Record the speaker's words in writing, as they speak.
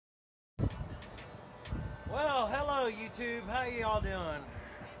Well, hello YouTube. How y'all doing?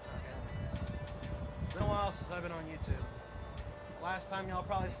 It's been a while since I've been on YouTube. Last time y'all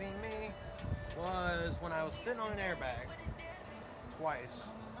probably seen me was when I was sitting on an airbag twice,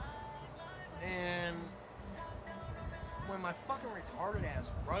 and when my fucking retarded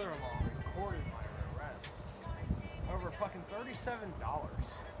ass brother-in-law recorded my arrest over fucking $37.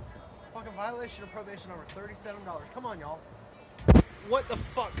 Fucking violation of probation over $37. Come on, y'all. What the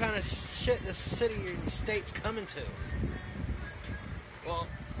fuck kind of shit this city and state's coming to? Well,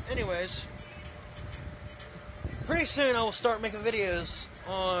 anyways, pretty soon I will start making videos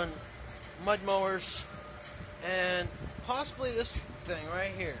on mud mowers and possibly this thing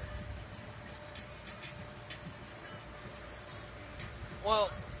right here. Well,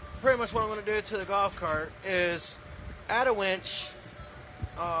 pretty much what I'm going to do to the golf cart is add a winch,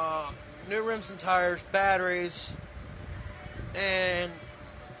 new rims and tires, batteries, and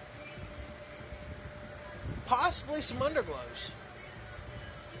possibly some underglows.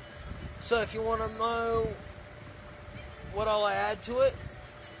 So if you want to know what all I add to it,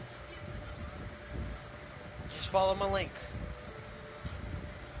 just follow my link.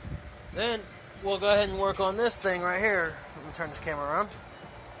 Then we'll go ahead and work on this thing right here. Let me turn this camera around.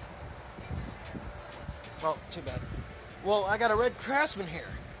 Well, too bad. Well, I got a red Craftsman here.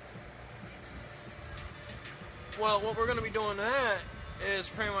 Well, what we're going to be doing that is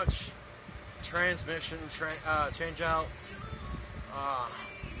pretty much transmission, change out,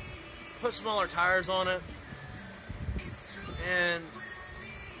 put smaller tires on it, and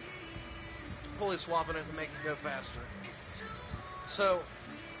pulley swapping it to make it go faster. So,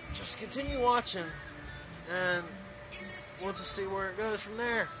 just continue watching, and we'll just see where it goes from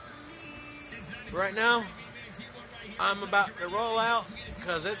there. Right now, I'm about to roll out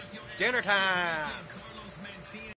because it's dinner time.